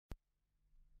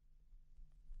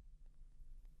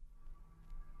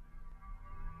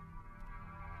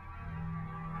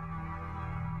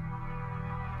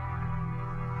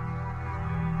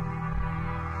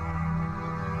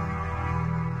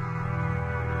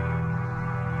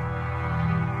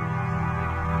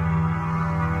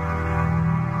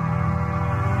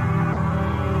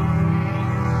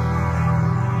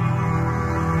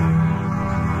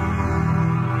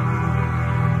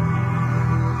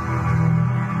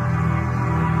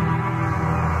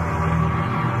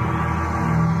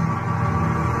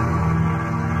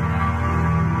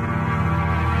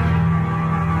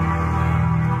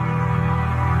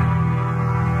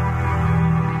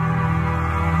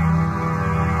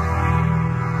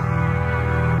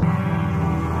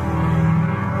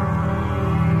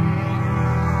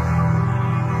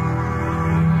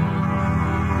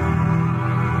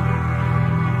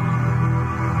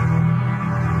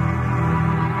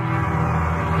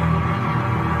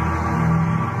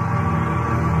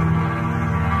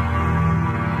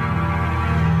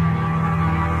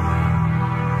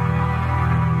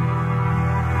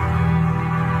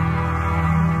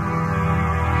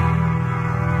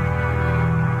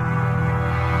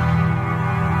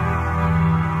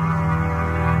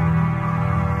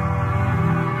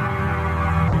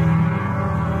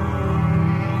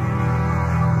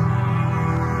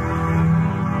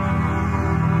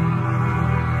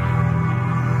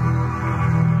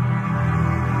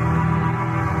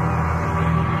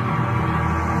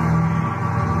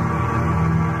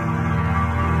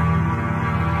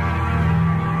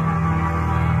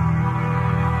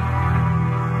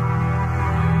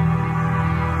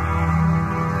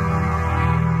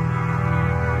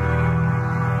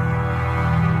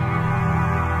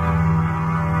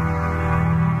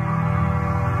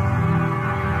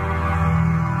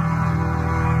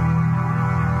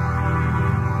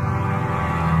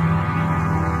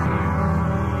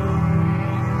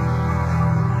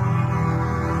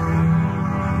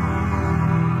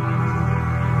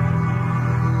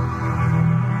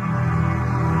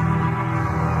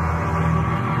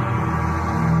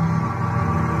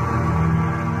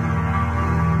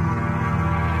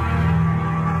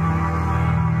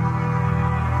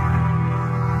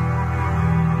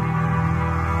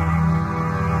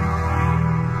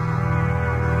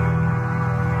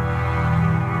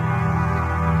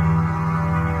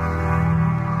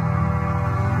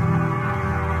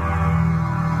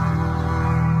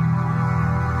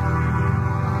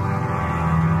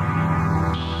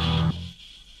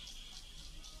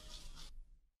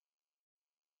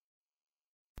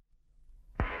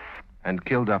And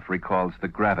Kilduff recalls the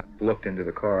gravity. Looked into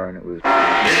the car and it was... By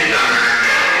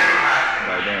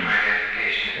then,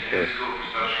 of course,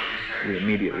 we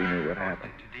immediately knew what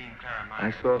happened.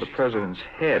 I saw the president's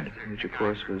head, which of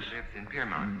course was in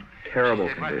terrible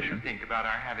condition.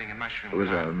 It was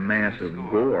a mass of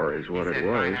gore is what it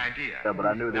was. Yeah, but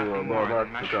I knew they were above us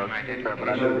because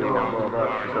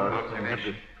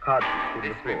cards to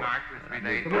the floor.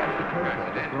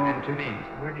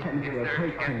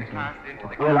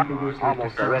 Well,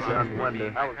 almost directly under window.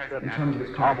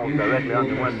 Almost directly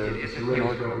under window.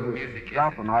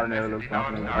 Drop an ordinary little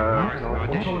something.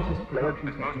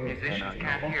 Most musicians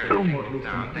can't hear the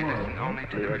sound. They listen only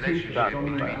to the relationship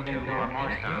between two or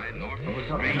more sounds.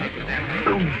 Mainly for them, they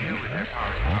don't deal with their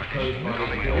power sources.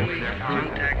 Only deal with their power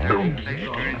sources. They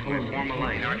should turn to a formal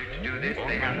line. In order to do this,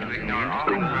 they have to ignore all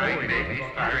the crying babies,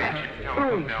 fire engines,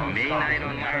 telephone bells, midnight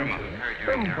on Karma,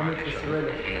 during their audition.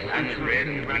 And the red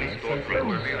and runny storefront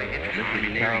were really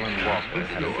interesting. Carolyn Walker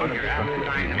had a wonder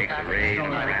appetite to make the raid and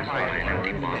grandpa and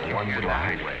empty bottle on the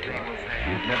highway.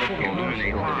 You've never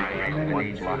illuminate the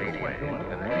great highway.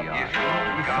 If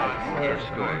God her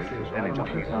story to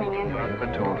anyone, but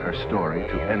told her story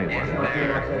to anyone but the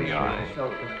FBI.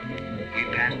 We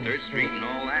passed 3rd Street and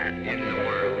all that in the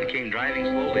world. We came driving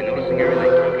slowly, noticing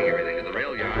everything, talking everything to the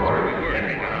rail yards where we were.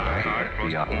 Car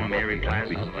across the warm, airy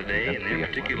classes of the day, and there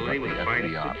particularly with the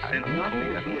finest of scent and cold.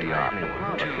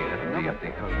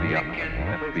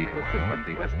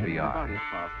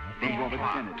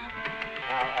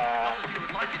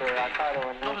 Ricardo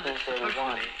in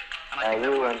 1931,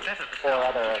 you and 4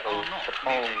 other of the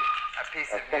Supreme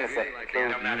Senate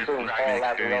including Paul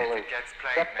Lazzarelli's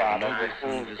stepfather,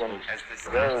 received and raised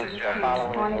the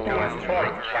following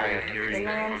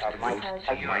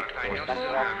Mike Tyson.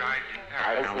 I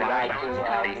could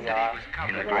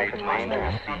find her.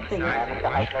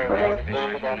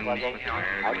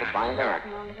 I could find her.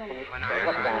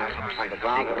 Look down on the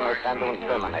ground and let them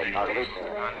incriminate.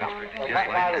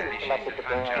 Why was he selected to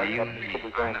bring her to be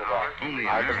going to work?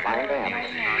 I could find them.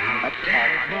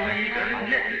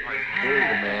 Here's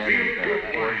a man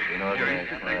who works in organized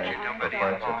crime for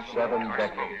parts of 7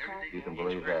 decades. You can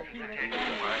believe that. So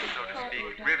to speak,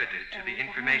 riveted to the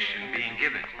information being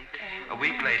given. A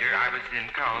week later, I was in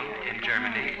Cologne, in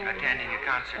Germany, attending a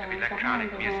concert of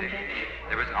electronic music.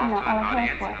 There was also an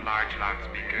audience and a large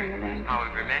loudspeaker.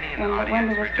 However, many in the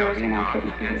audience were dozing off,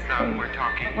 and some were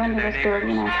talking to their neighbors,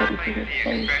 applying the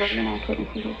expression,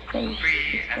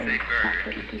 free as a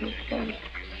bird.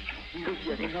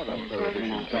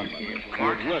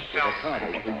 Martin felt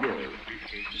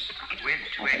went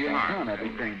to a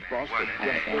park one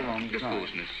day,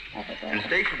 and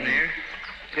stationed there,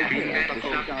 he had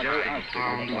some giant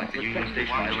palms like the Union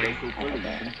Station in LA.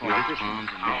 White palms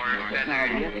and our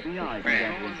feathered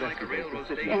friends like a railroad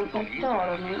station.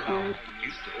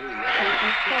 Used to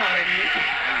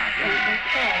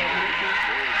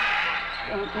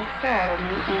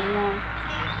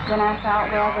Then I thought,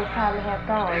 well, they probably have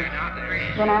dogs.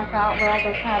 Then I thought, well,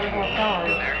 they probably have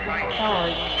dogs.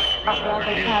 Well,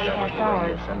 they probably have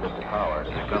dogs. Ascended to power,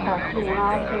 the gunmen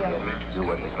Do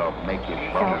what they call makeshift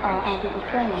so I didn't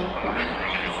say anything.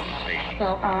 So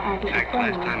I didn't say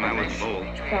Last time I was bold,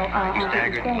 he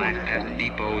staggered past the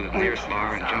depot, the Sears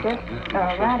bar, and jumped the boot to the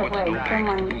foot, right what's no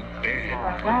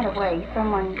back,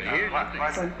 someone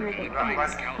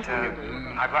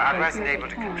I wasn't able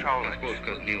to control it. I suppose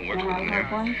because Neil works with him there.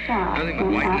 Nothing but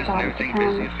whiteness and everything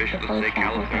busy officials that say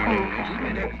California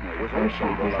and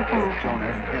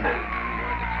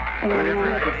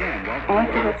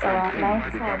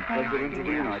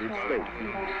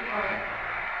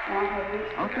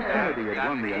After Kennedy had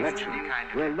won the election,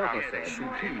 their love affair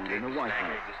continued in the White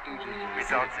House.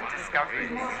 Results in discoveries.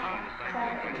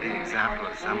 The example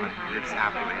of someone who lives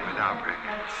happily without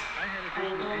records.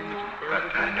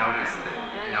 But I notice that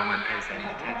no one pays any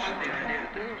attention to it.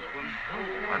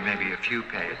 Or maybe a few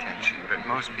pay attention, but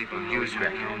most people use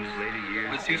records.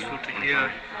 It's useful to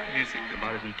hear music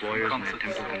about his employers and their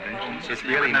temple conventions. It's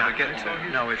really not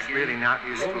it's really not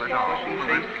useful at all.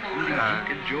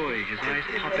 Enjoy his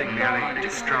It merely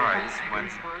destroys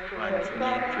one's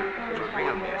need for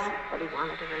real music.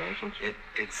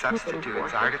 It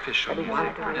substitutes artificial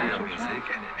music for real music,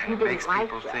 and it makes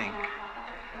people think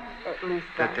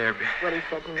that they're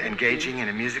engaging in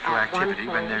a musical activity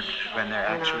when they're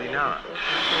actually not.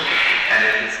 And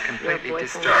it is completely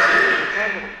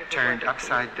distorted, turned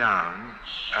upside down,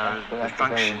 the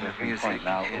function of music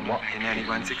in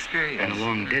anyone's experience. And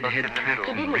along dead-head tracks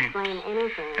and ramps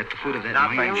at the foot of that Not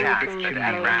by mighty jazz, chimney, but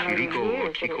at rap.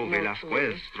 Chico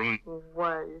Velasquez throwing...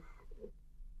 was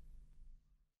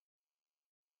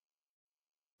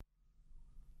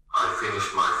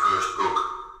finished my first book.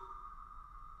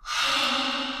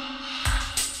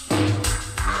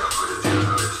 Met up with a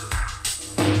journalist.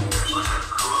 I said,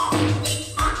 hello,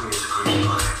 write me a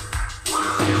screenplay.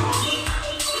 Whatever you want.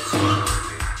 It's fine with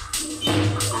me.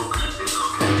 The book is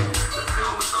okay. The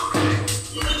film is okay.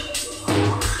 Who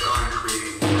is going to be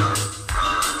the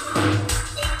director?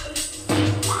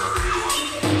 Whatever you want.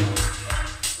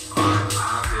 I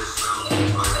have this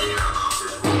idea about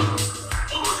this woman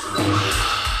who's going to play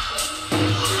her.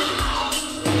 Really hard.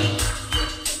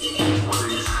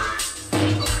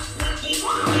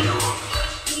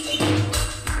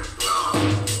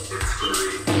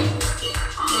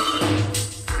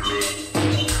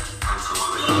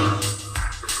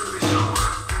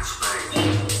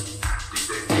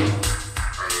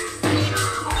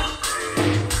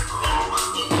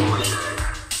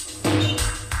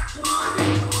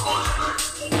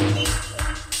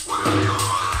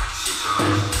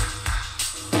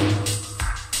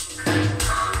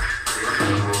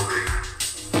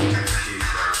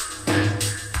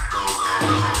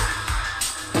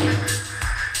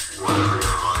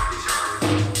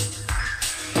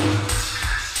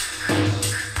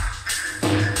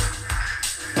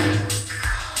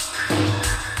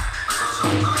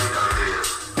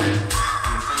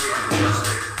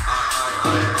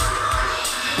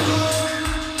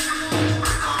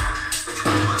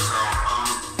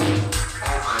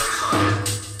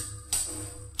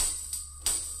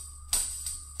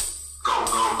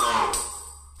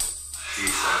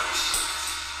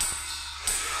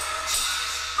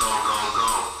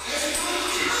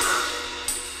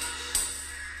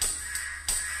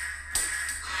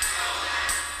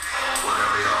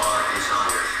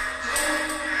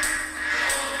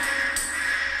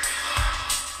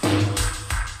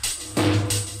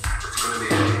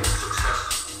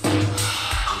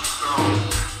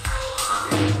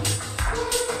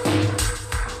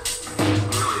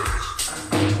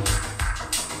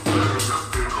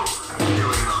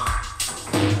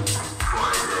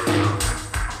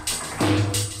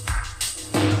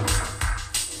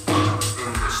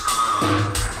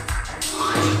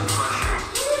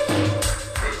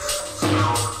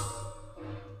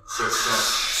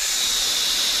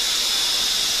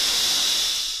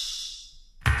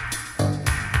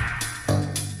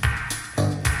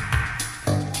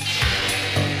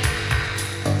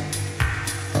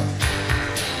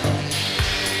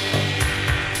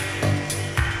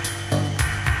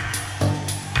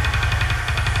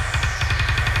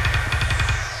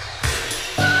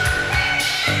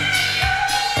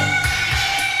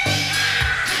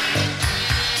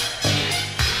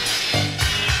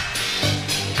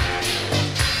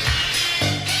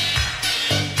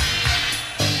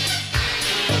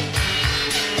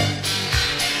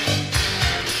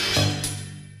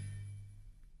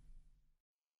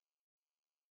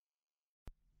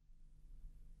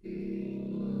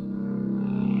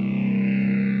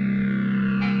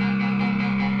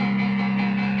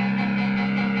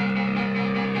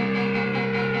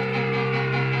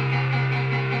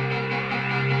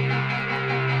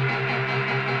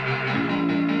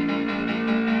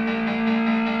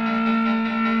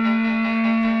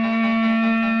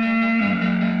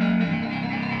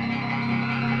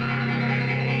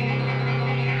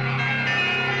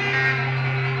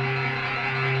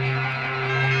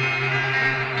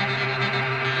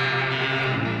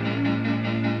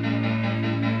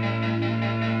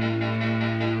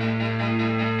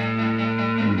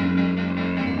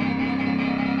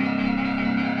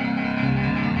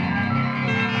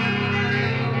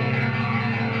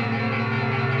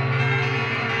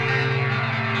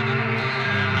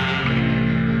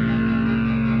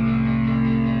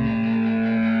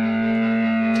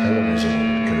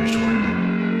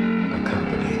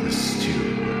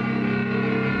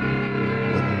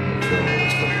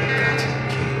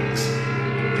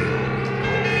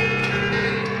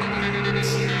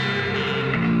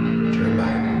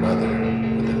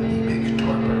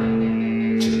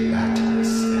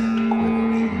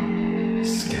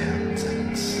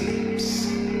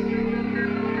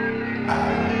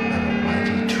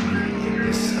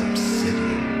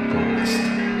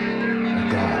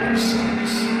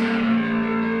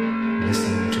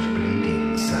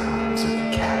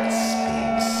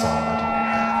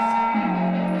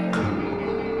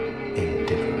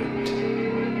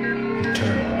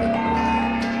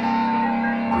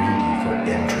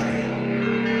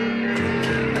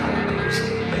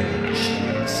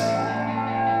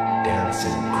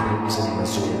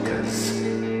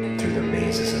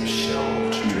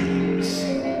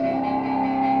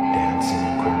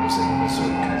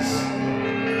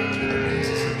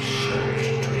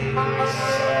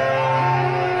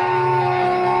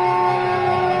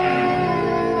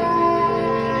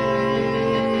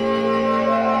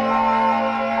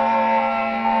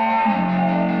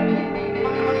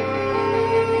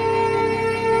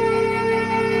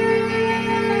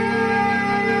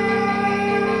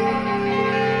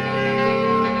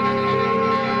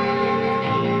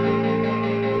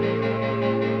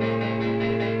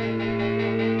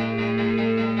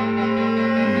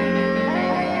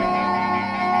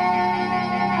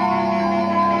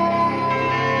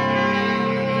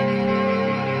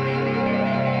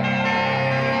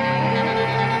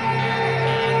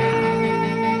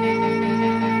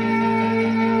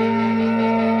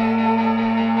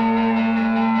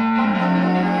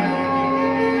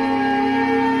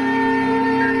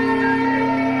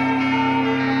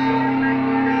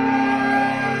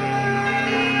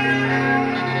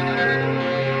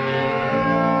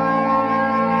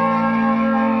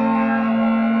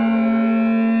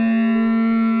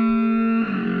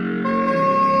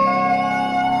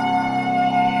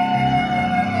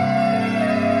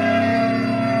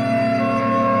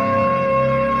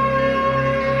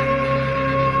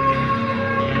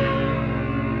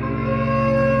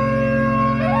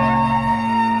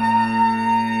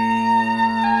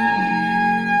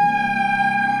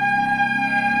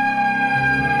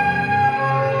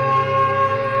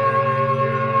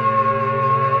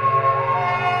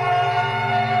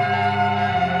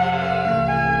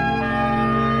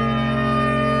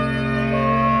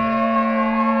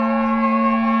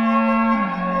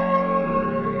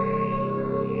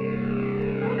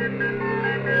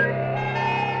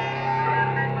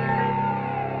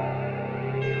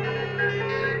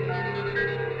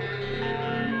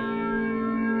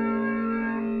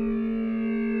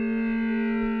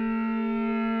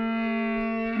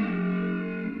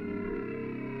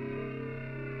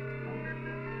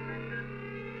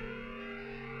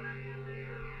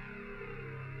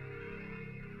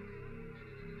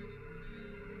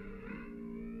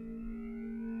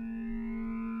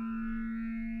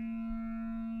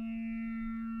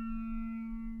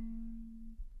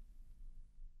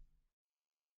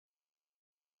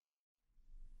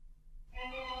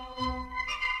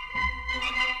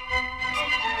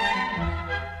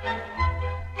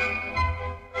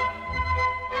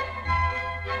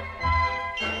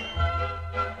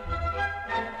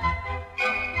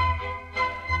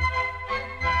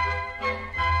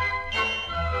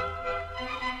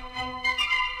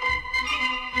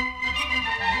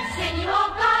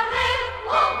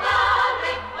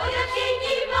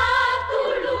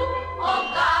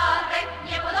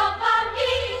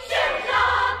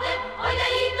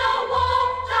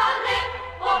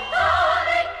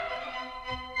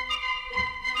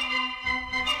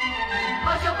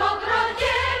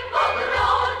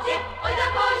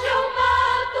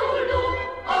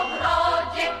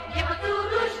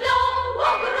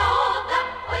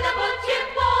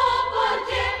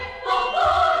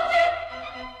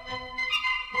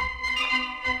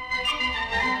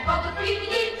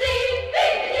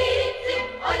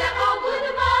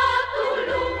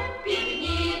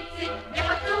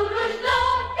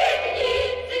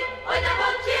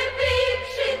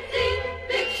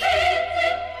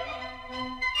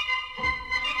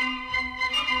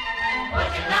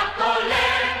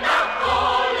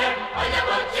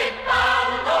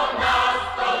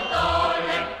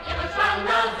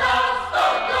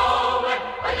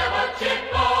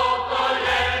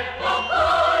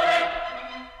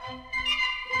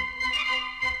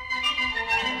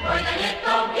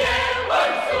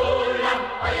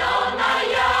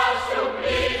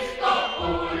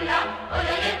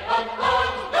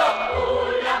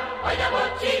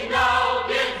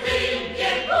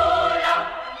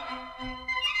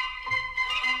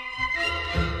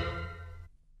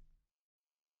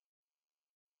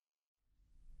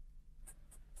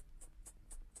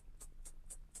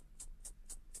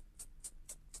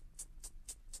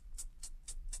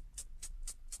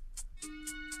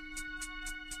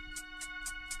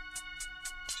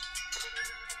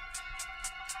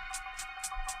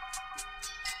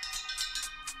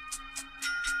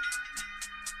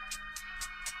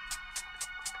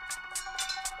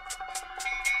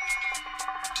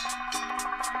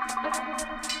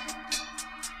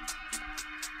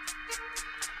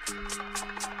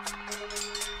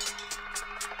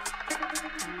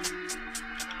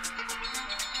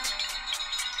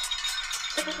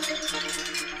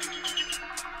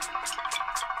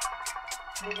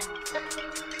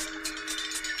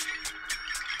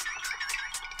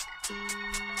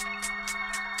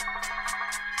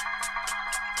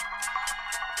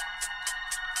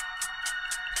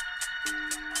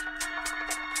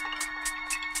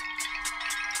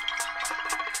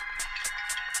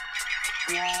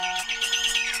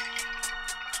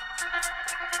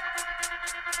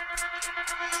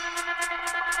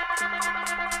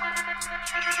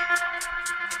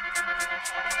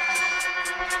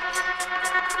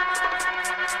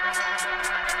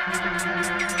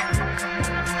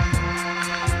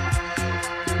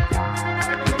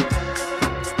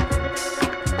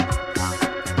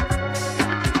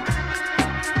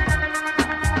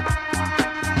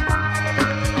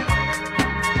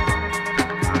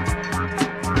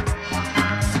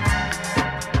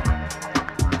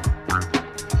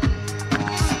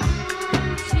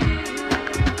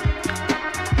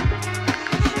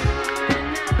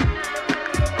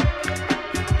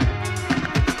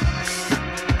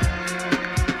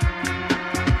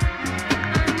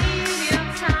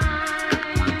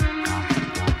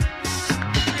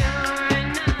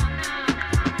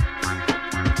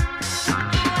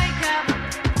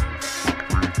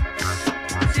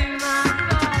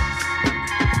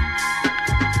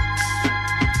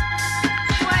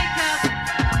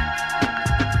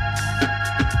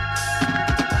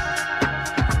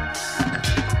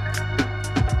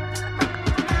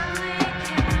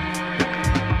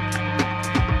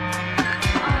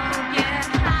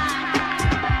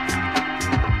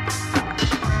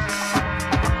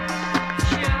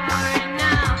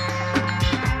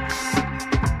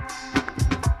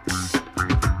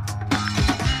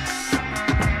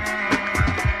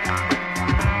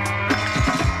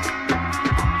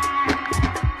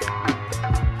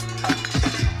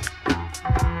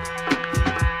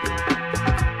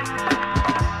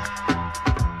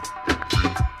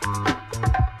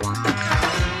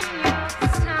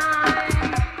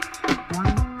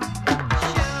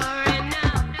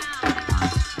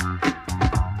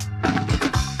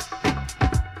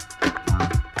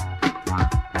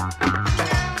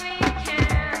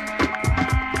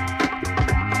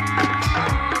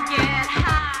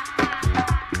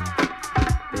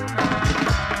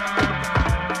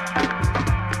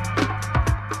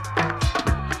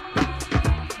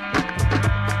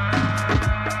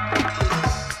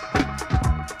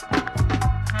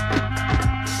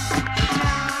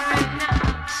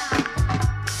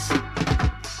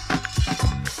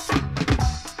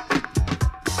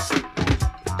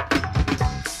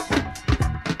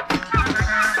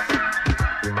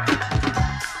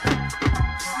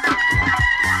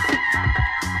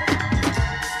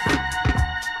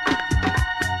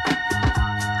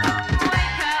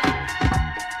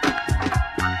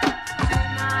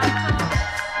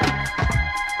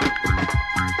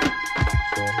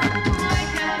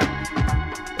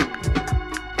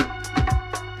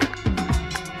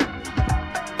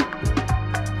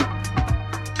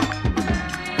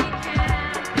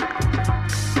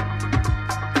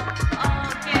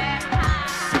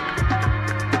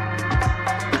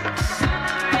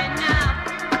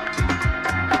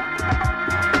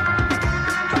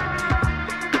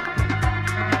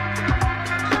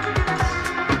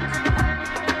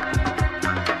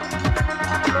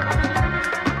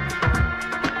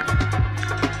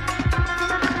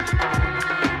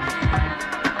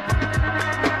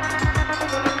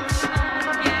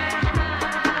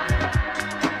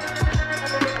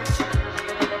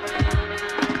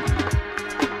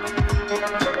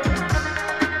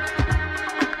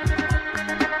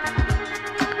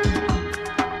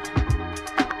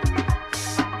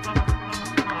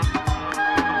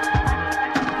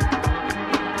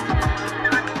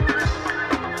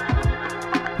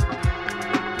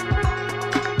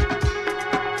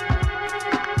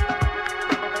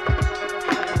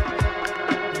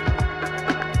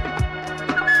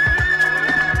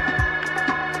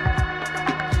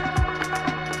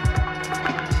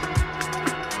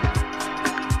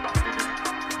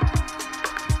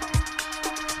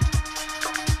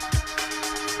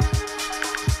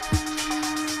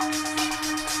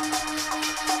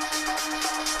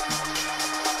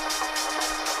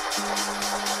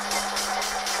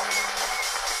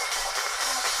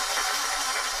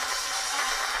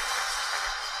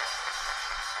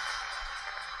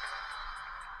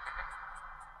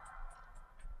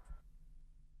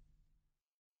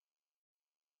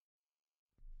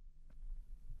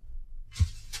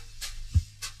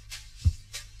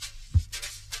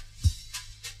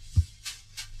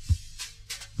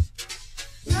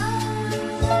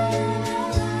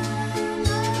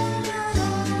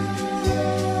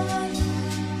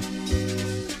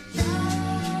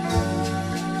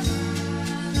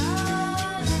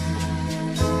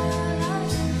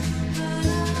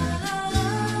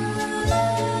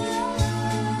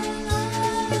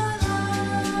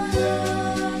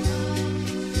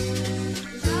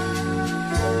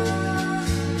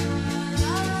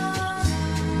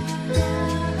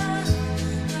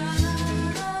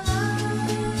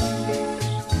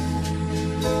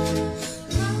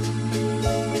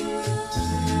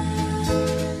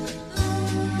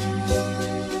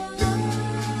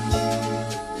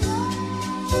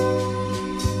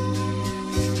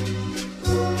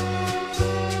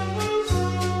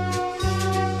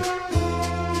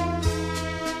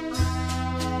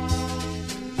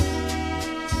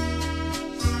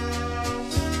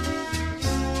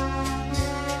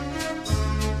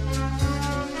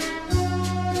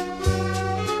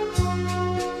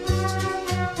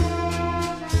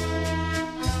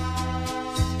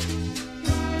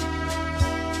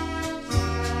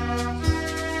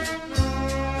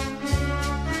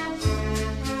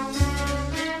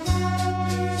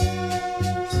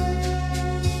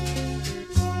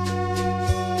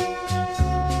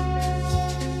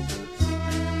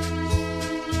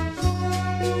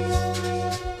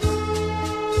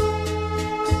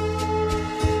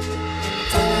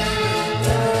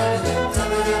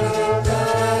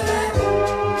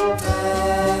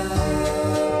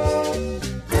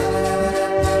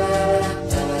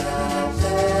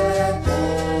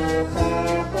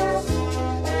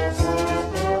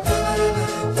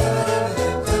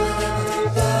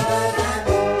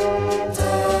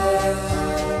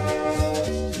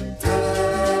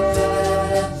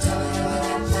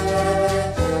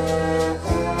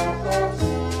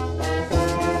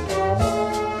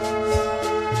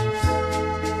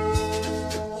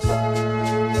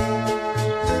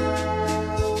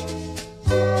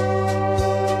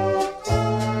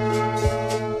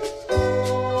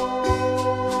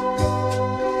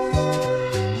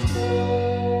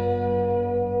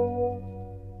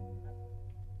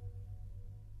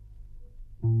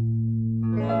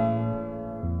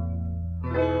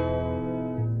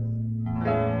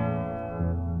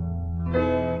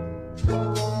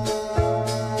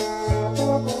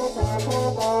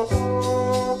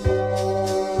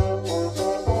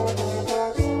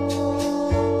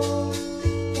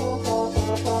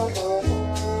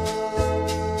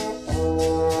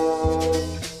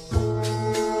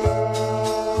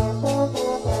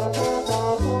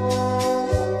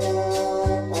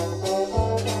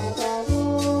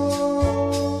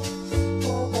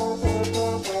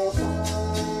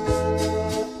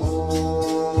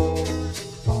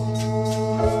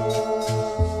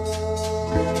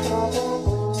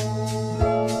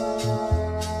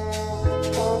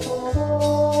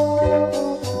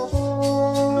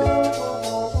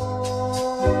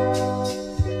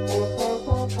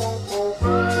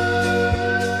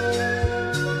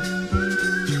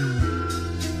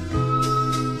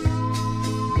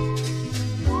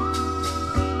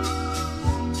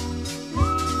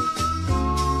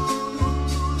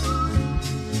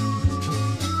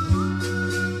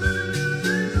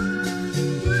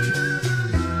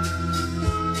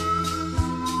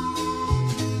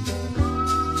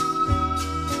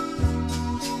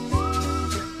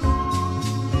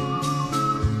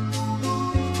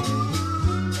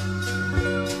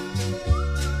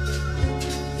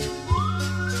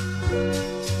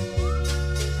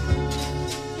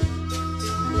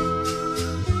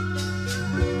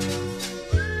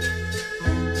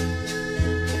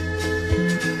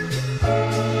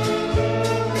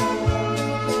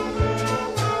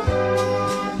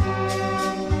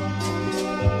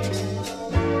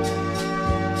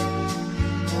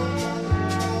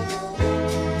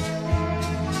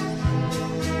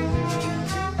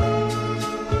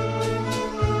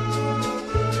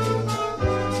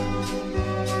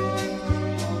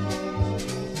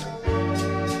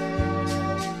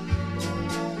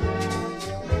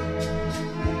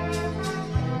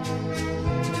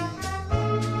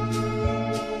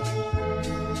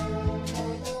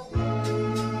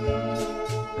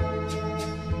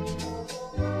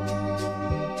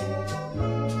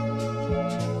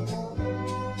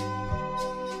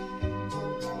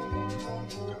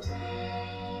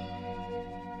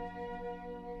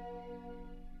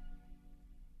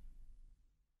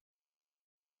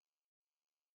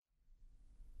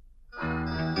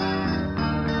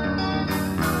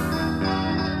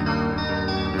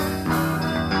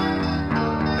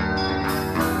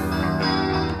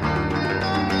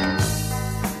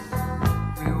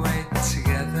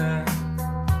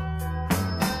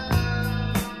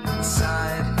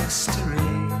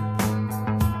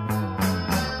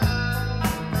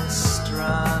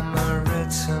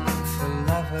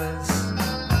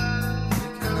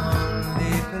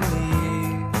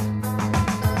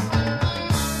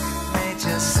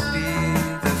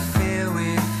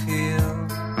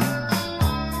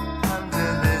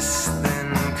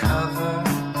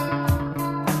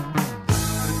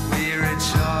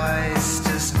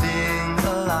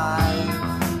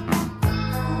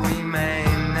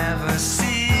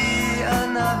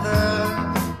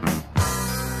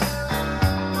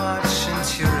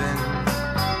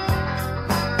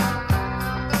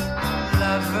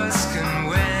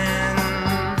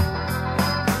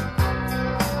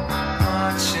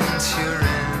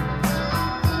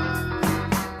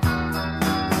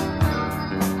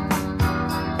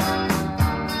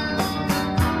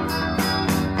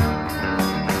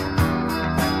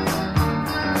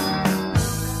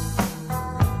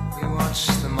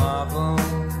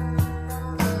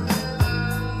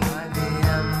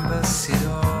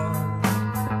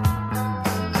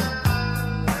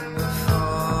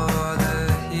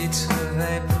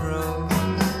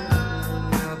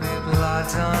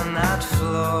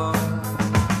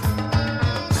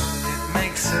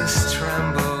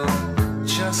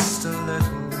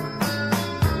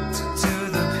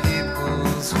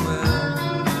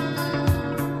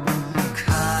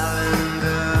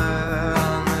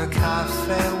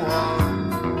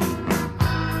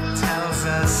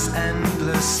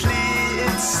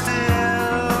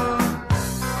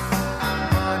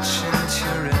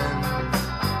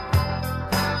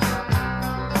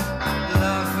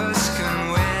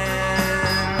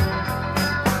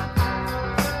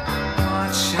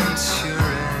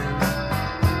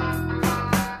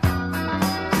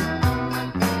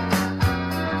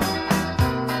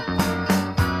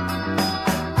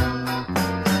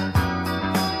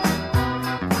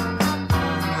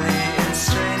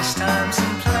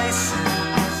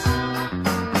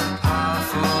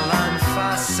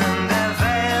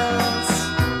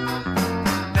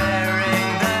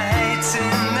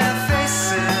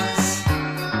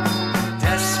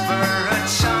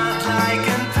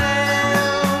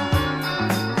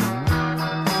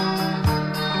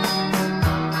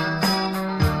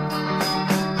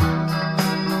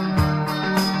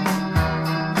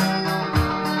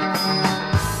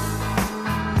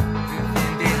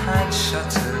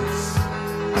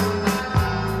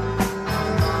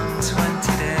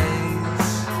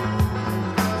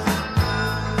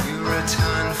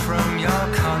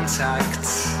 contact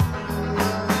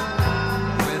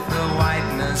with the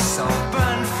whiteness all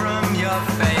burned from your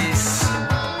face.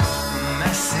 A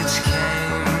message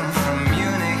came from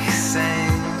Munich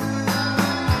saying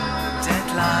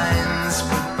deadlines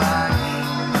put back.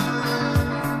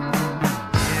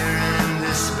 Here in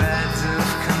this bed of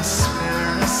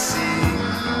conspiracy,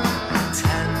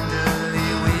 tenderly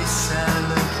we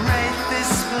celebrate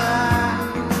this flag.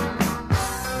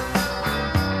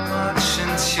 March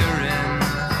in Turin,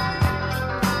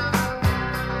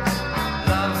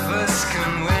 lovers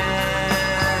can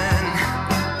win.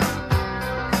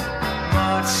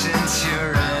 March in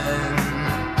Turin.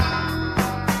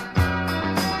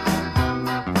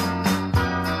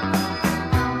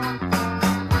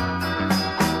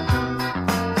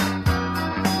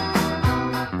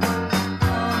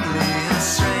 Only in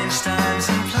strange times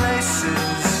and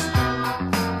places,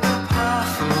 the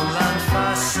powerful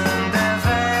unfasten their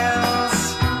veils,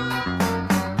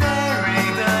 bury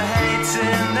the hate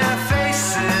in their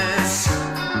faces,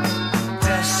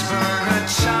 desperate,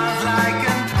 childlike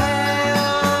and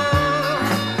pale.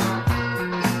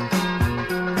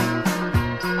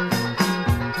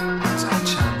 Now's our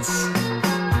chance.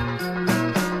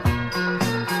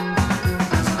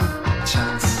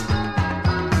 Chance.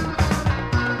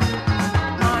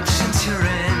 March in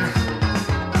Turin.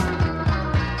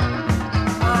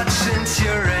 March in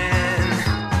Turin.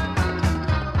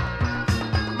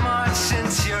 March in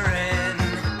Turin.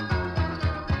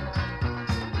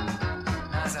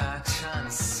 Now's our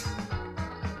chance.